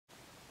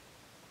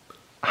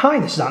Hi,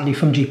 this is Andy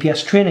from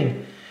GPS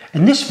Training.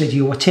 In this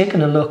video we're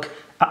taking a look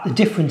at the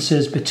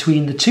differences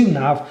between the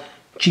TwoNav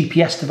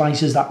GPS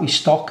devices that we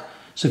stock.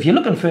 So if you're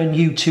looking for a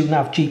new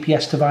TwoNav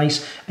GPS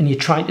device and you're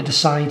trying to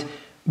decide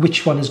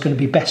which one is going to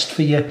be best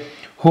for you,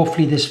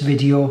 hopefully this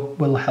video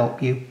will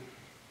help you.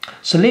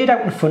 So laid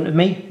out in front of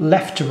me,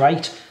 left to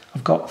right,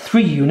 I've got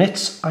three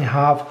units. I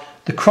have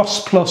the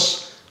Cross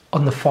Plus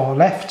on the far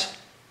left.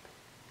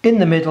 In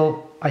the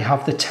middle I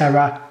have the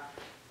Terra,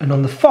 and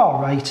on the far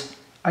right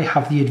I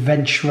have the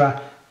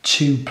Adventurer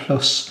 2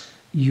 Plus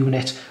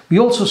unit. We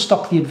also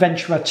stock the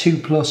Adventurer 2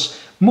 Plus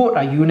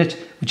motor unit,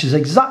 which is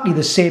exactly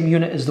the same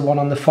unit as the one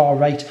on the far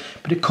right,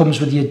 but it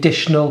comes with the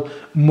additional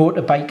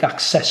motorbike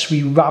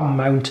accessory ram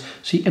mount,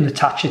 so you can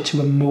attach it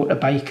to a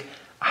motorbike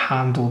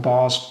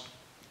handlebars.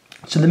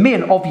 So the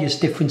main obvious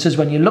differences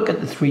when you look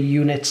at the three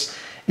units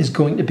is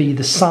going to be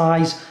the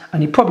size,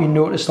 and you probably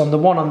noticed on the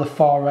one on the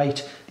far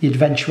right, the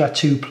Adventurer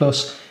 2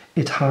 Plus,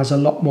 it has a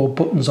lot more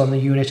buttons on the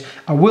unit.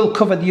 I will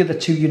cover the other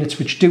two units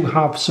which do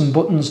have some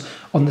buttons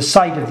on the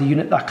side of the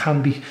unit that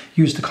can be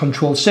used to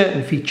control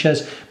certain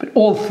features, but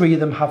all three of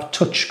them have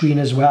touchscreen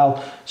as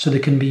well, so they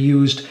can be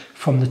used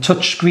from the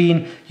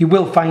touchscreen. You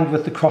will find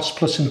with the Cross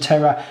Plus and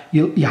Terra,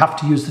 you have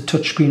to use the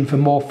touchscreen for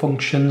more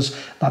functions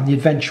than the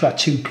Adventurer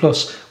 2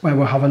 Plus, where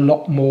we'll have a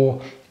lot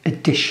more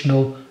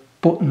additional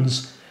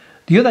buttons.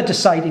 The other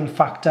deciding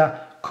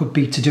factor could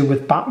be to do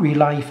with battery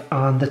life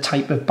and the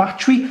type of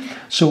battery.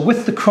 So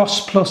with the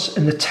Cross Plus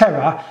and the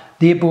Terra,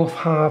 they both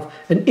have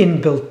an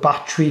inbuilt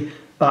battery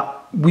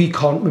that we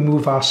can't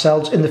remove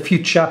ourselves. In the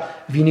future,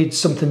 if you need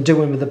something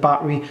doing with the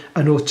battery,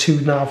 I know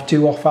TwoNav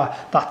do offer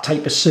that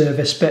type of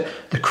service, but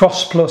the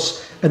Cross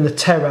Plus and the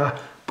Terra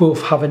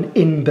both have an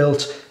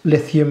inbuilt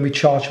lithium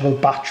rechargeable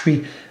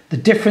battery. The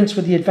difference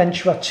with the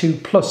Adventurer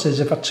 2 Plus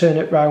is if I turn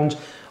it round,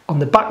 on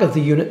the back of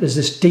the unit there's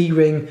this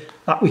D-ring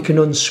that we can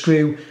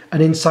unscrew,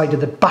 and inside of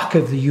the back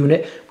of the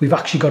unit we've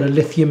actually got a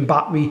lithium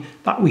battery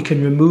that we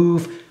can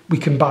remove. We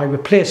can buy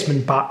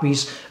replacement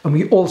batteries, and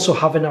we also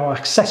have in our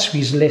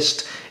accessories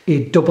list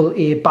a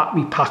AA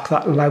battery pack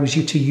that allows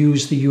you to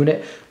use the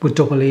unit with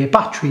AA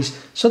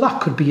batteries. So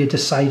that could be a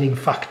deciding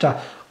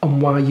factor on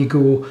why you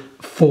go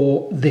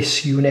for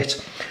this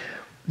unit.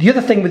 The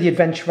other thing with the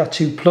Adventurer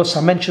 2 Plus,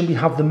 I mentioned we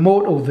have the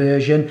Moto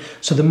version.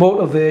 So the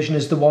Moto version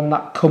is the one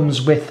that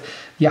comes with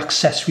the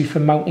accessory for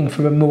mounting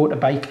for a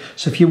motorbike.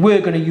 So if you were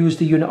going to use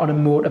the unit on a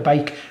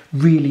motorbike,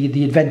 really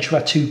the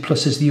Adventurer 2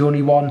 Plus is the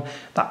only one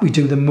that we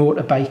do the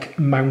motorbike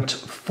mount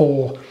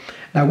for.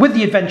 Now with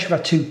the Adventurer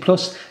 2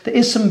 Plus, there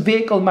is some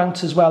vehicle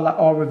mounts as well that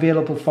are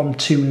available from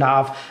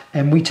TwoNav,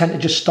 and we tend to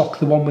just stock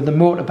the one with the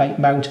motorbike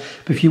mount.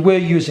 But if you were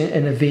using it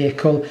in a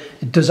vehicle,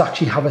 it does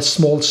actually have a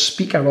small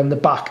speaker on the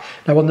back.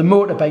 Now on the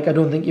motorbike, I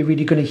don't think you're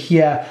really going to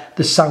hear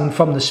the sound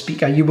from the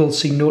speaker. You will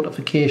see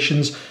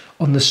notifications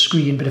on the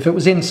screen, but if it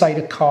was inside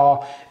a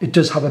car, it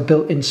does have a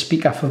built-in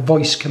speaker for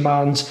voice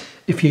commands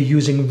if you're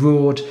using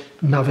road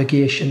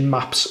navigation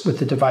maps with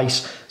the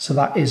device. So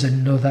that is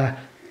another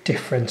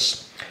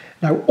difference.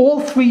 Now all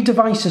three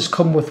devices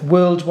come with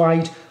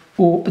worldwide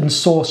open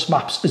source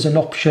maps as an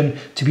option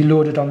to be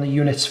loaded on the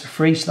units for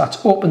free. So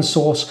that's open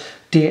source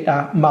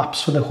data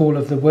maps for the whole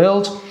of the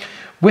world.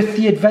 With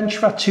the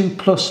Adventurer 2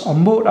 Plus or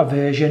motor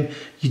version,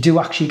 you do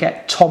actually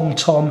get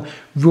TomTom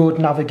road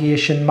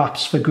navigation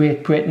maps for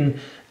Great Britain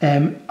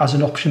as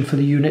an option for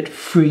the unit,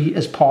 free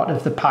as part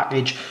of the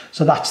package.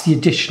 So that's the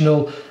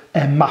additional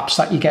maps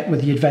that you get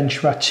with the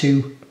Adventurer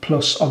 2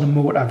 Plus or the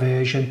motor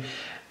version.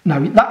 Now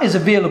that is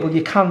available.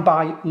 You can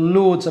buy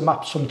loads of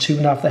maps from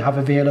TwoNav. They have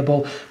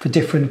available for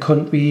different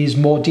countries,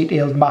 more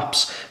detailed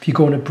maps if you're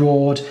going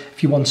abroad.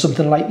 If you want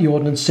something like the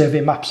Ordnance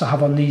Survey maps I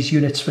have on these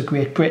units for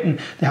Great Britain,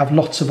 they have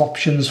lots of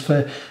options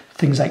for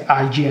things like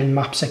IGN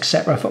maps,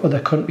 etc. for other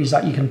countries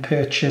that you can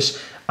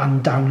purchase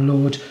and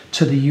download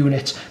to the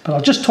unit. But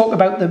I'll just talk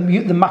about the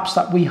maps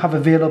that we have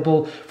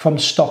available from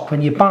stock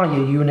when you buy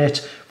a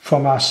unit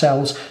from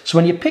ourselves. So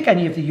when you pick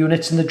any of the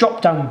units, in the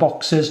drop down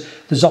boxes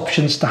there's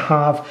options to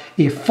have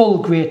a full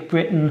Great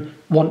Britain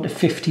 1 to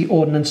 50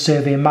 Ordnance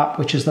Survey map,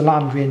 which is the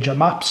Land Ranger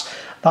maps.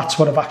 That's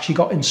what I've actually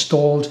got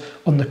installed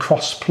on the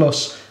Cross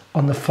Plus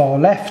on the far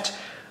left.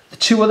 The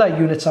two other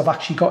units I've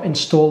actually got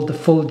installed the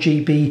full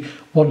GB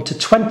 1 to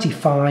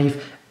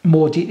 25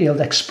 more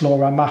detailed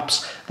Explorer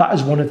maps. That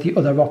is one of the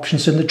other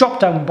options. So in the drop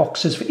down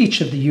boxes for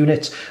each of the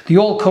units, they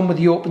all come with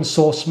the open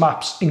source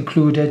maps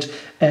included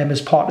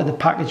as part of the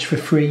package for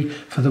free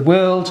for the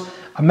world.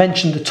 I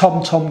mentioned the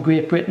TomTom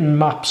Great Britain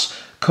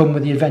maps come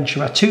with the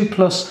Adventurer 2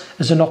 Plus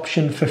as an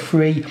option for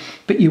free,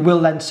 but you will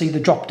then see the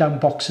drop down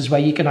boxes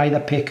where you can either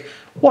pick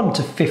 1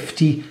 to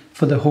 50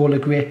 for the whole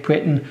of Great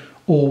Britain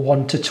or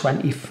 1 to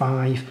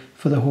 25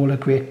 for the whole of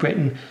Great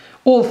Britain.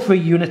 All three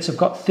units have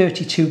got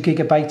 32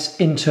 gigabytes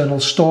internal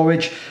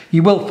storage.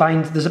 You will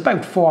find there's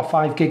about 4 or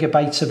 5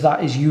 gigabytes of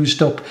that is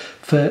used up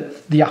for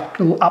the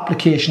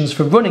applications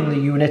for running the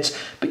units,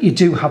 but you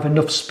do have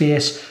enough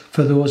space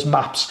for those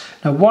maps.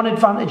 Now one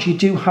advantage you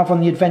do have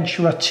on the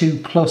Adventurer 2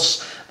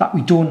 Plus that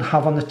we don't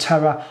have on the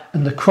Terra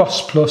and the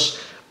Cross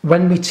Plus,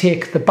 when we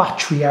take the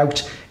battery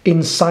out,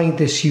 inside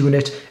this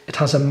unit, it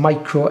has a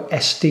micro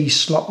SD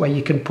slot where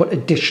you can put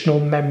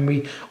additional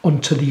memory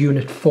onto the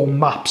unit for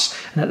maps,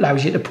 and it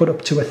allows you to put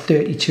up to a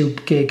 32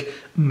 gig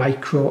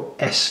micro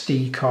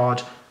SD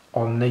card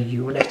on the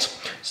unit.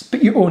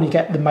 But you only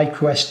get the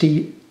micro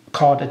SD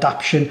card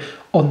adaptation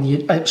on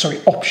the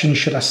option,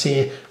 should I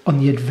say, on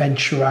the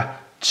Adventurer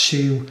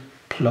 2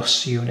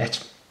 Plus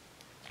unit.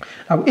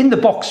 Now, in the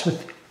box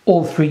with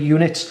all three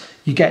units,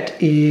 you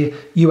get a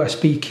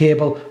USB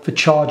cable for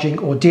charging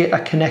or data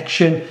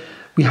connection.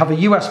 We have a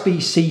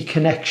USB-C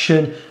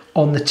connection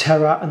on the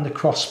Terra and the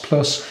Cross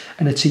Plus,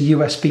 and it's a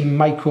USB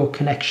micro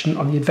connection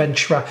on the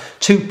Adventurer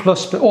 2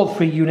 Plus, but all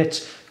three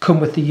units come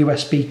with the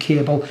USB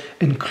cable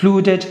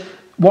included.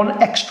 One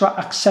extra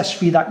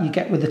accessory that you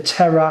get with the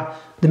Terra,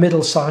 the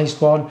middle-sized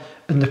one,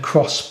 and the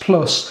Cross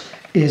Plus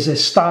is a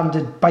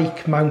standard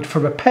bike mount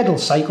for a pedal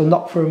cycle,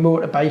 not for a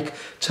motorbike,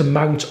 to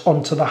mount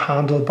onto the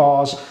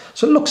handlebars.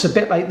 So it looks a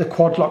bit like the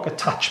quad lock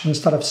attachments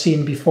that I've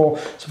seen before.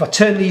 So if I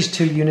turn these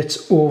two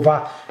units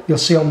over, you'll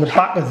see on the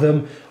back of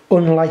them,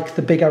 unlike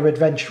the bigger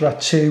Adventurer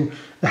 2,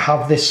 they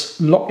have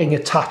this locking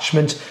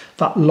attachment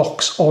that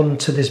locks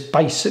onto this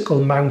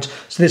bicycle mount.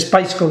 So this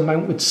bicycle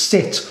mount would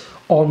sit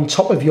on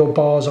top of your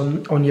bars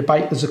on your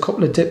bike. There's a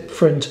couple of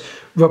different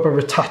rubber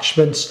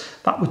attachments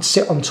that would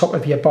sit on top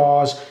of your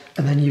bars,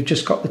 and then you've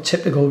just got the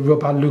typical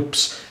rubber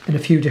loops in a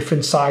few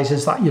different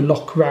sizes that you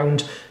lock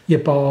around your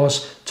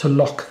bars to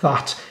lock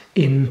that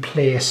in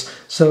place.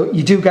 So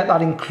you do get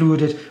that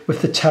included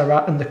with the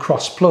Terra and the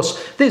Cross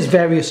Plus. There's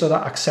various other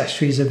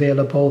accessories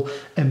available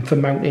for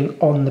mounting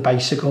on the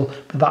bicycle,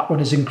 but that one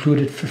is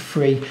included for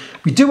free.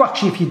 We do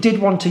actually, if you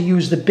did want to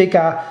use the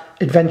bigger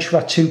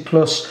Adventurer 2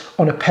 Plus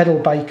on a pedal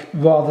bike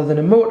rather than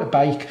a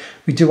motorbike,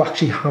 we do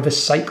actually have a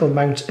cycle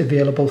mount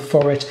available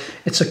for it.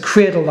 It's a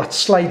cradle that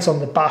slides on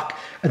the back,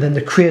 and then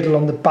the cradle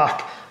on the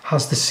back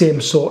has the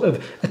same sort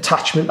of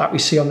attachment that we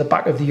see on the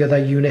back of the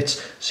other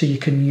units, so you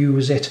can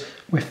use it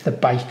with the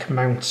bike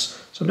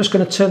mounts. So I'm just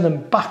going to turn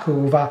them back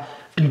over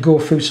and go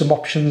through some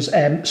options,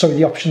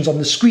 the options on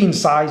the screen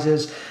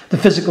sizes, the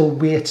physical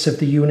weights of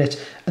the unit,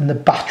 and the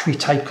battery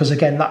type, because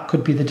again, that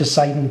could be the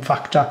deciding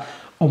factor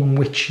on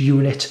which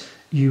unit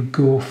you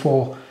go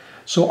for.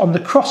 So on the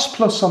Cross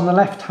Plus on the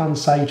left hand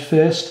side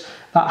first,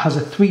 that has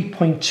a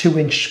 3.2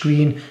 inch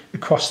screen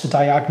across the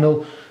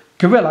diagonal,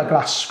 Gorilla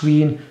Glass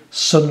screen,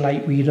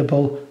 sunlight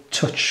readable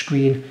touch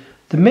screen.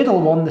 The middle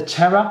one, the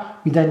Terra,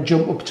 we then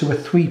jump up to a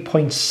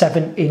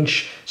 3.7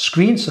 inch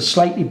screen, so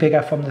slightly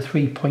bigger from the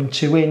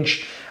 3.2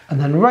 inch.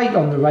 And then right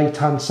on the right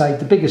hand side,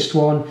 the biggest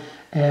one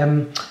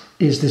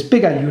is this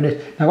bigger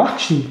unit. Now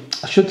actually,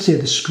 I should say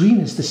the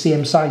screen is the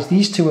same size.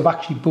 These two have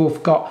actually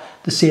both got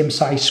the same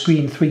size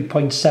screen,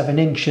 3.7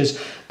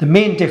 inches. The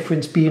main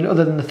difference being,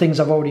 other than the things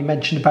I've already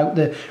mentioned about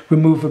the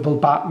removable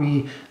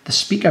battery, the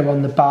speaker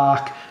on the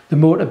back, the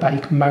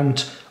motorbike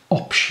mount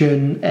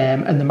option,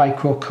 and the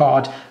micro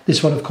card.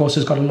 This one, of course,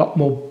 has got a lot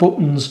more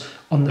buttons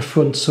on the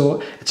front,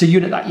 so it's a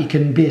unit that you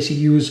can basically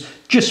use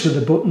just with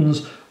the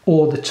buttons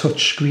or the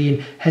touch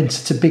screen, hence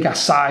it's a bigger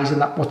size,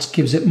 and that's what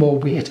gives it more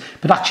weight.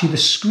 But actually the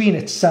screen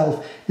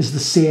itself is the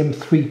same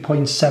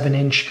 3.7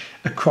 inch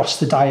across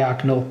the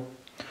diagonal.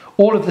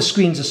 All of the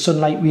screens are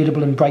sunlight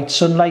readable in bright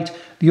sunlight.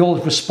 They all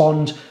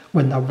respond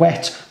when they're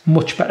wet,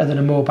 much better than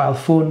a mobile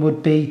phone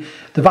would be.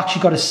 They've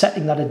actually got a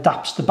setting that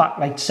adapts the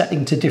backlight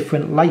setting to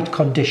different light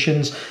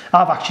conditions.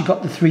 I've actually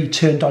got the 3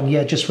 turned on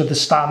here just with the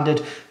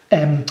standard,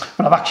 but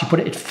I've actually put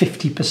it at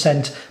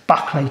 50%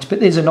 backlight, but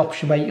there's an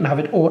option where you can have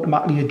it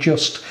automatically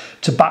adjust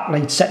to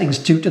backlight settings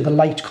due to the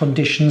light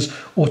conditions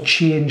or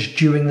change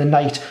during the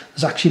night.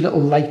 There's actually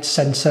little light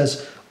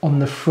sensors on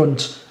the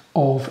front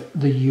of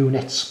the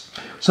units.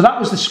 So that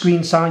was the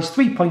screen size,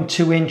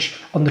 3.2 inch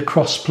on the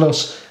Cross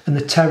Plus, and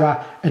the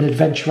Terra and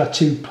Adventurer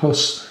 2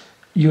 Plus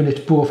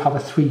unit both have a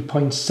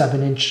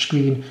 3.7 inch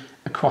screen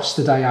across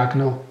the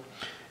diagonal.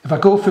 If I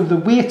go through the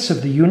weights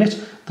of the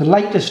unit, the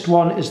lightest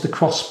one is the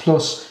Cross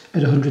Plus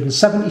at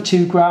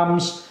 172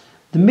 grams,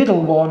 the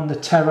middle one, the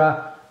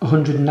Terra,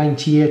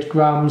 198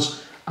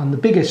 grams, and the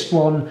biggest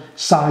one,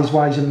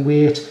 size-wise and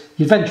weight,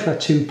 the Adventurer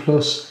 2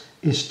 Plus,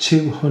 is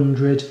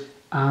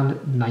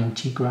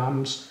 290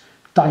 grams.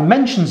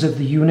 Dimensions of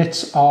the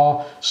units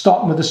are,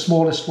 starting with the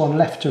smallest one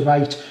left to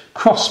right,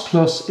 Cross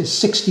Plus is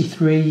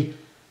 63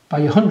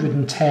 by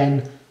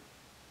 110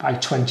 by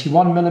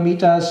 21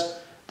 millimeters.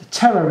 The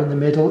Terra in the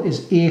middle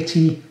is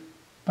 80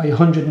 by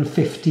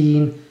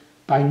 115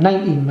 by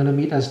 19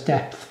 millimeters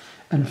depth.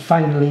 And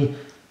finally,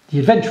 the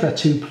Adventurer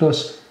 2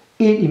 Plus,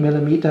 80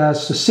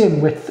 millimeters, so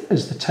same width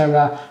as the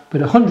Terra,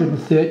 but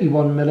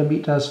 131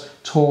 millimeters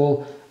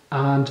tall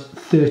and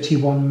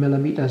 31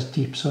 millimeters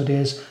deep, so it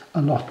is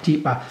a lot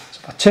deeper. So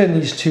if I turn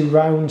these two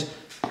round,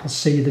 I'll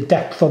see the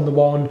depth on the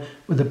one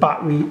with the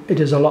battery, it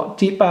is a lot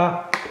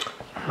deeper.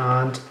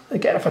 And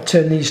again, if I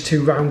turn these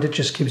two round, it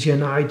just gives you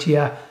an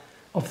idea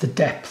of the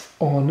depth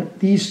on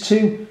these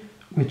two,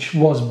 which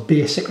was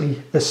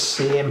basically the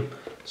same.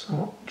 So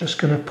I'm just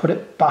going to put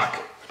it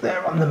back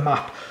there on the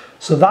map.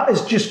 So that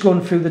is just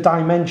going through the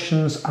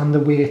dimensions and the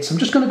weights. I'm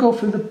just going to go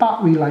through the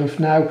battery life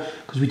now,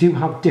 because we do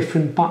have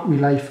different battery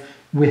life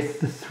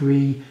with the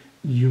 3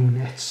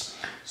 units.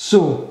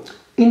 So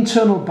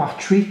internal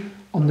battery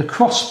on the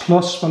Cross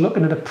Plus, we're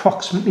looking at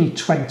approximately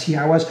 20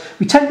 hours.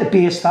 We tend to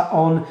base that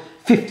on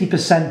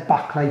 50%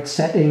 backlight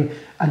setting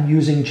and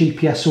using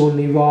GPS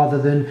only, rather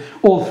than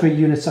all 3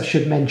 units, I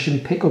should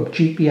mention, pick up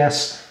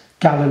GPS,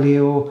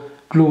 Galileo,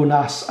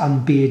 GLONASS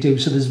and Beidou.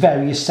 So there's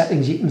various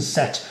settings you can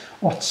set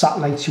what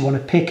satellites you want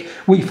to pick.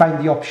 We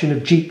find the option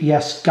of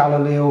GPS,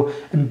 Galileo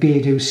and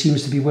Beidou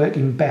seems to be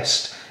working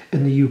best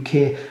in the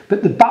UK.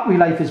 But the battery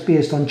life is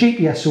based on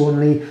GPS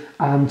only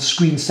and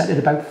screen set at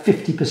about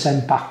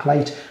 50%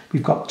 backlight.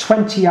 We've got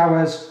 20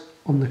 hours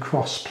on the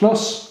Cross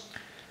Plus.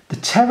 The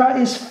Terra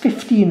is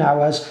 15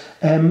 hours.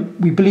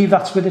 We believe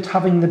that's with it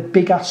having the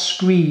bigger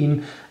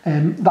screen.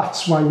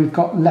 That's why we've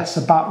got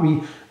lesser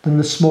battery than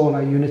the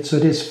smaller unit. So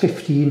it is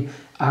 15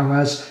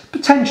 hours.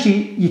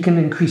 Potentially you can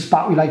increase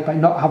battery life by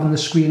not having the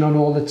screen on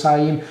all the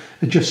time,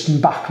 adjusting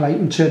backlight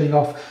and turning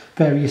off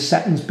various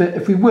settings. But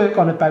if we work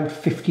on about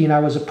 15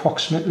 hours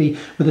approximately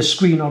with a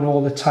screen on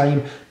all the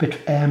time, but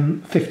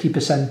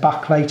 50%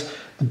 backlight,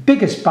 the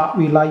biggest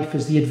battery life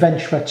is the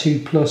Adventurer 2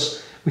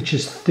 Plus, which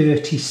is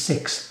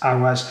 36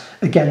 hours.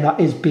 Again,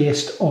 that is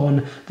based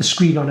on the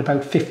screen on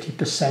about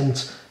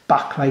 50%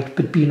 backlight,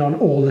 but being on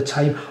all the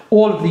time.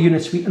 All of the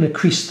units, we can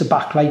increase the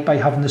backlight by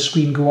having the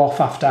screen go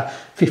off after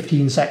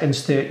 15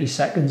 seconds, 30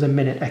 seconds, a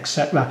minute,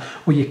 etc.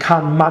 Or you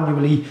can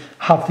manually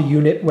have the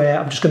unit where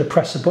I'm just going to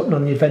press a button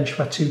on the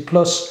Adventurer 2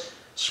 Plus,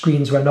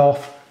 screens went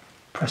off,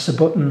 press a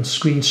button,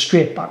 screen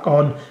straight back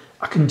on.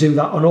 I can do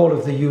that on all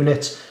of the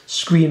units,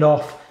 screen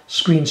off,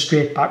 screen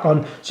straight back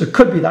on. So it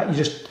could be that you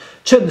just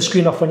turn the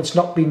screen off when it's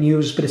not being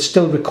used, but it's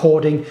still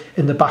recording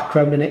in the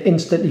background and it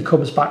instantly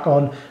comes back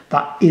on.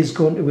 That is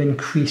going to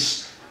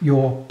increase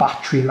your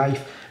battery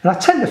life. And I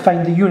tend to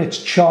find the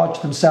units charge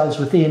themselves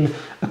within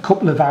a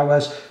couple of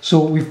hours.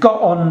 So we've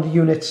got on the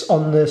units,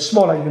 on the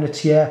smaller units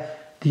here,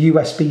 the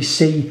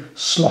USB-C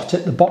slot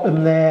at the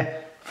bottom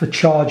there for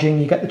charging.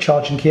 You get the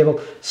charging cable.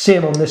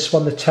 Same on this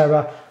one, the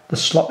Terra, the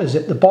slot is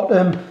at the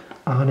bottom.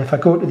 And if I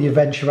go to the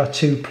Adventurer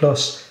 2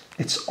 Plus,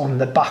 it's on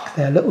the back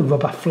there, little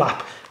rubber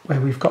flap where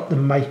we've got the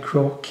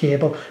micro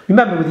cable.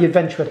 Remember, with the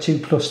Adventurer 2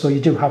 Plus though, you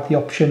do have the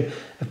option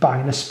of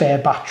buying a spare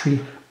battery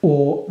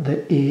or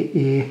the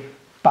AA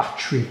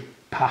battery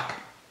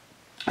pack.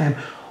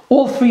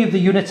 All 3 of the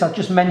units I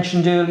just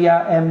mentioned earlier,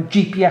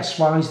 GPS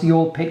wise, they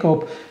all pick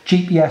up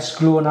GPS,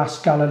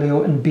 GLONASS,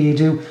 Galileo and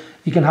Beidou.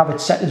 You can have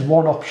it set as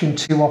 1 option,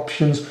 2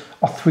 options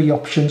or 3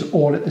 options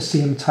all at the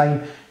same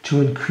time to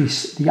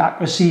increase the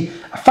accuracy.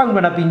 I found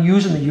when I've been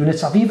using the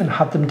units, I've even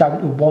had them down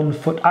to 1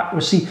 foot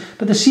accuracy,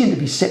 but they seem to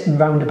be sitting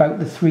around about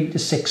the 3 to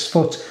 6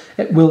 foot.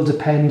 It will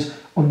depend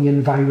on the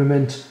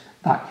environment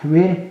that you're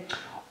in.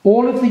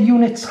 All of the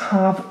units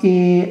have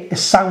a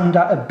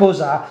sounder, a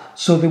buzzer,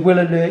 so they will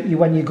alert you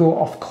when you go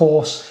off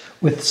course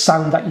with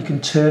sound that you can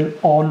turn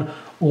on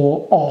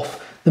or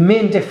off. The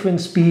main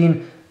difference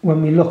being,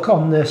 when we look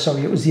on the,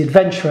 it was the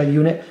Adventurer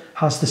unit,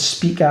 has the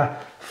speaker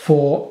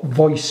for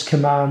voice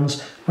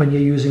commands when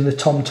you're using the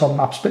TomTom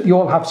maps, but they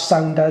all have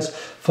sounders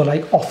for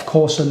like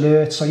off-course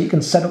alerts, so you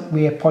can set up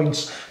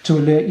waypoints to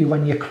alert you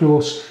when you're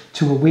close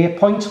to a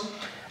waypoint.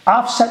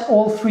 I've set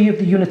all 3 of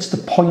the units to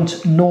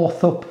point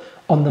north up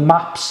on the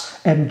maps,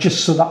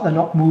 just so that they're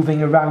not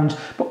moving around,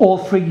 but all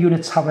 3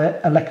 units have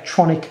an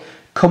electronic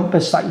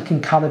compass that you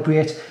can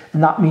calibrate,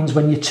 and that means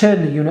when you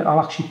turn the unit, I'll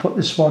actually put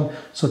this one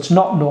so it's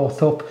not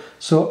north up,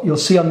 so you'll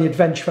see on the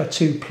Adventurer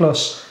 2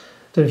 Plus,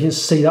 don't know if you can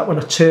see that when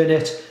I turn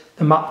it,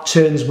 the map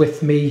turns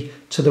with me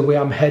to the way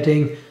I'm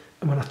heading,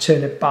 and when I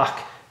turn it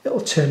back,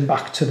 it'll turn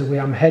back to the way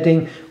I'm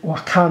heading, or I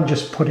can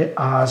just put it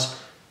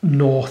as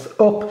north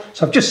up.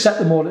 So I've just set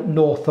them all at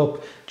north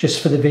up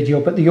just for the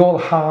video, but they all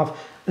have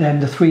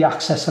the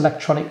 3-axis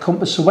electronic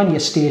compass, so when you're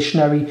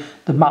stationary,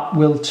 the map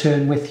will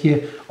turn with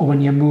you, or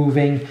when you're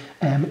moving,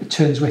 it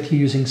turns with you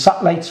using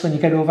satellites when you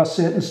get over a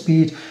certain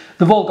speed.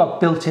 They've all got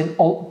built-in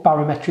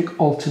barometric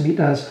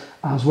altimeters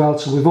as well,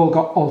 so we've all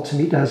got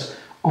altimeters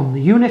on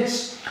the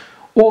units.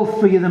 All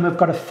 3 of them have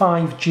got a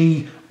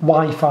 5G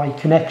Wi-Fi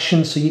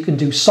connection, so you can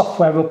do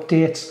software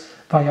updates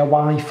via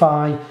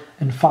Wi-Fi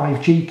and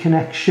 5G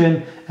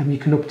connection, and you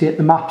can update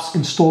the maps,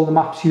 install the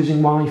maps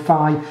using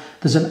Wi-Fi.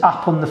 There's an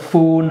app on the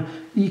phone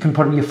you can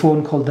put on your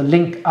phone called the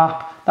Link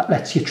app that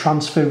lets you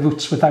transfer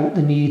routes without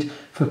the need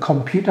for a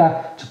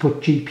computer to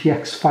put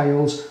GPX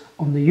files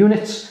on the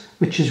units,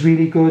 which is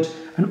really good.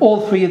 And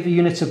all 3 of the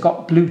units have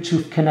got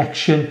Bluetooth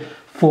connection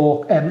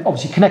for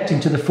obviously connecting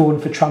to the phone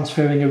for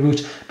transferring a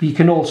route, but you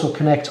can also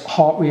connect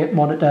heart rate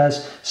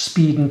monitors,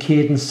 speed and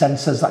cadence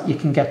sensors that you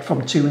can get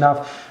from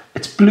TwoNav.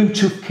 It's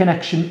Bluetooth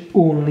connection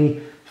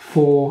only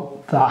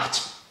for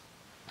that.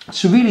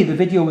 So really the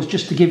video was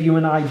just to give you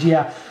an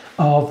idea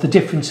of the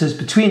differences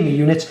between the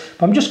units,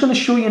 but I'm just going to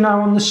show you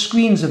now on the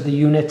screens of the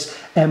units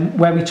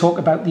where we talk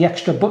about the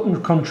extra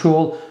button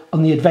control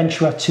on the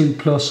Adventurer 2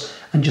 Plus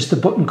and just the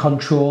button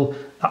control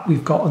that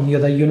we've got on the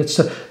other units.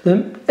 So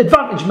the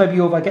advantage maybe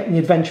over getting the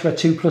Adventurer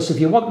 2 Plus, if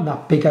you're wanting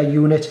that bigger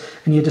unit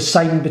and you're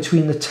deciding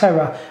between the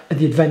Terra and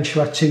the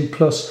Adventurer 2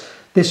 Plus,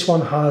 this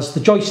one has the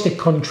joystick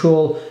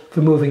control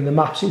for moving the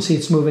maps. You can see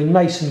it's moving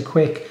nice and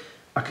quick.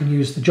 I can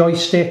use the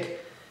joystick.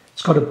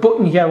 It's got a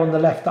button here on the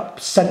left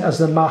that centers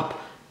the map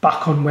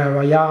back on where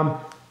I am.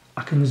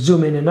 I can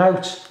zoom in and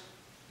out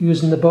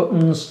using the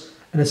buttons,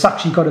 and it's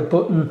actually got a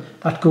button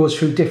that goes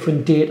through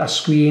different data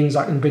screens.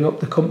 I can bring up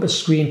the compass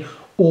screen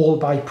all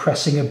by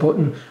pressing a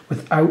button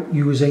without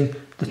using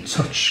the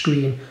touch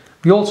screen.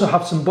 We also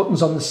have some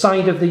buttons on the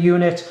side of the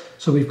unit,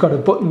 so we've got a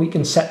button we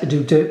can set to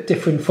do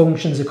different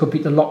functions. It could be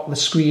to lock the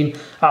screen.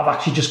 I've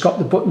actually just got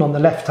the button on the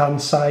left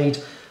hand side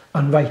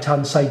and right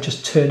hand side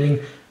just turning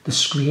the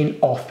screen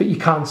off, but you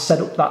can't set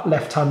up that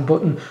left hand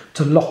button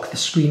to lock the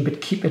screen but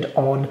keep it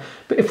on.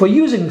 But if we're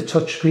using the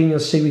touch screen, you'll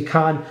see we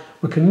can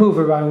move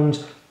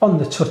around on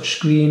the touch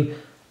screen,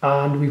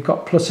 and we've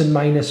got plus and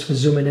minus for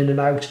zooming in and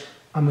out,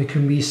 and we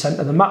can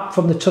recenter the map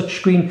from the touch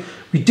screen.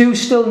 We do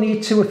still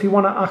need to, if you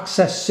want to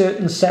access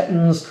certain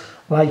settings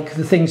like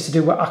the things to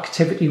do with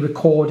activity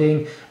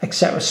recording,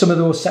 etc. Some of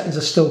those settings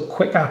are still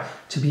quicker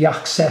to be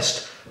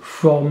accessed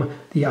from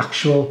the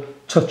actual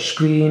touch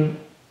screen.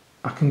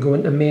 I can go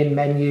into main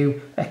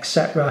menu,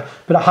 etc.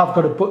 But I have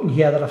got a button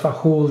here that if I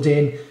hold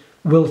in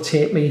will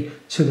take me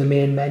to the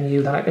main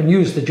menu. Then I can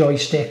use the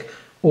joystick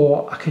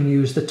or I can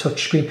use the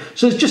touch screen.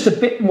 So there's just a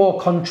bit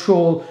more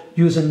control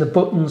using the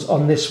buttons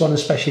on this one,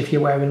 especially if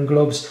you're wearing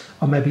gloves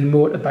or maybe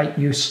motorbike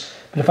use.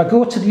 But if I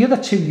go to the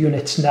other two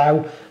units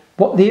now,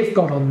 what they've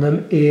got on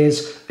them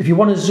is if you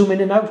want to zoom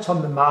in and out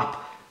on the map,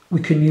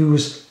 we can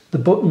use the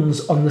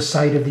buttons on the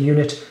side of the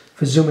unit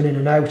for zooming in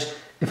and out.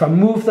 If I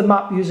move the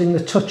map using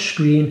the touch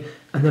screen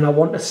and then I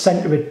want to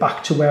center it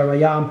back to where I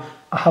am,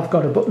 I have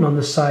got a button on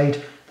the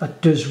side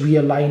that does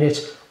realign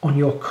it on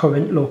your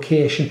current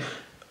location.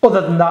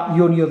 Other than that,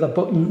 the only other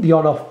button, the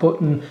on-off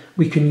button,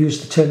 we can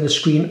use to turn the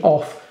screen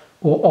off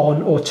or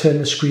on, or turn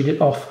the screen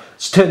off.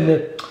 Turn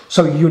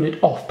the unit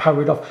off,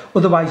 power it off.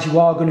 Otherwise, you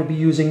are going to be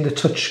using the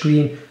touch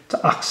screen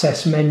to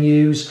access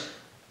menus.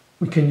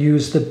 We can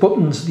use the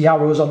buttons, the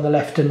arrows on the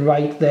left and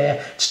right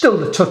there. It's still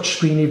the touch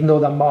screen, even though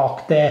they're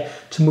marked there,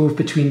 to move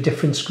between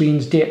different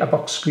screens, data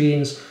box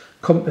screens,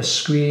 compass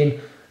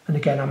screen. And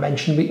again, I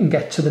mentioned we can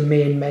get to the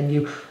main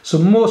menu. So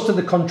most of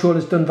the control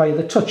is done via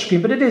the touch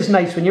screen, but it is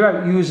nice when you're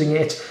out using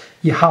it,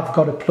 you have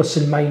got a plus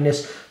and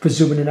minus for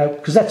zooming in and out.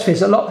 Because let's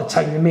face it, a lot of the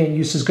time the main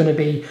use is going to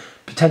be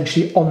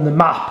potentially on the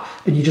map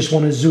and you just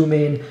want to zoom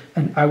in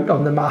and out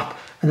on the map.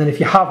 And then if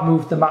you have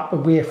moved the map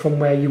away from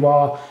where you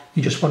are,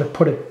 you just want to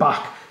put it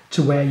back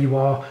to where you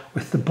are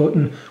with the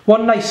button.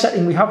 One nice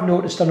setting we have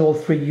noticed on all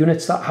three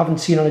units that I haven't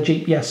seen on a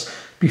GPS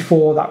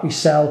before that we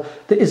sell,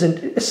 there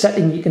isn't a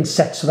setting you can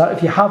set so that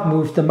if you have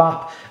moved the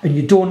map and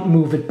you don't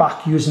move it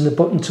back using the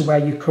button to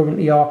where you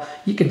currently are,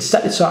 you can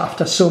set it so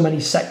after so many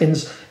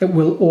seconds it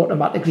will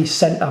automatically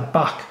center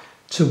back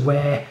to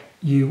where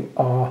you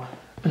are.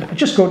 And if I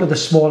just go to the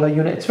smaller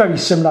unit, it's very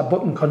similar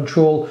button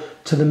control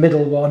to the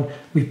middle one.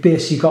 We've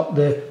basically got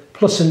the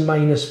plus and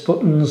minus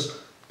buttons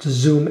to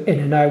zoom in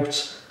and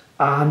out,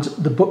 and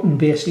the button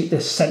basically to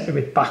center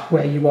it back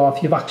where you are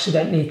if you've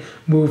accidentally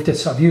moved it.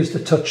 So I've used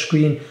the touch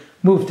screen,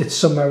 moved it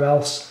somewhere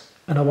else,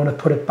 and I want to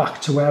put it back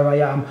to where I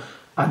am.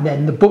 And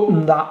then the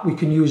button that we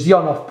can use, the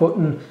on-off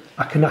button,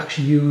 I can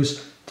actually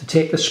use to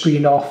take the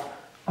screen off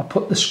or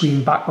put the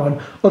screen back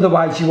on.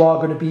 Otherwise, you are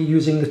going to be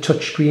using the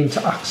touch screen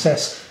to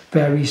access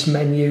various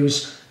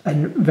menus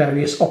and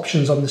various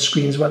options on the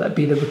screens, whether it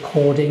be the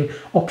recording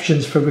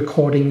options for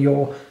recording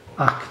your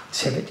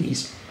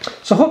activities.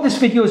 So I hope this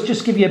video has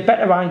just given you a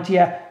better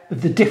idea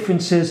of the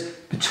differences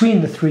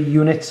between the three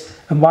units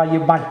and why you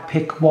might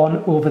pick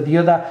one over the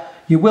other.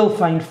 You will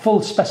find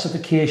full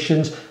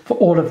specifications for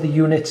all of the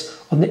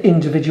units on the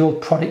individual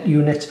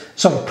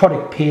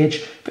product page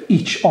for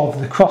each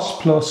of the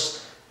Cross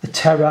Plus, the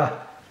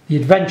Terra, the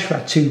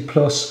Adventurer 2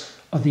 Plus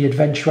or the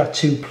Adventurer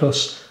 2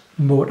 Plus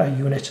motor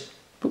unit.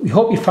 But we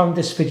hope you found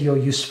this video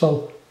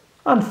useful,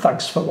 and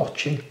thanks for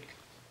watching.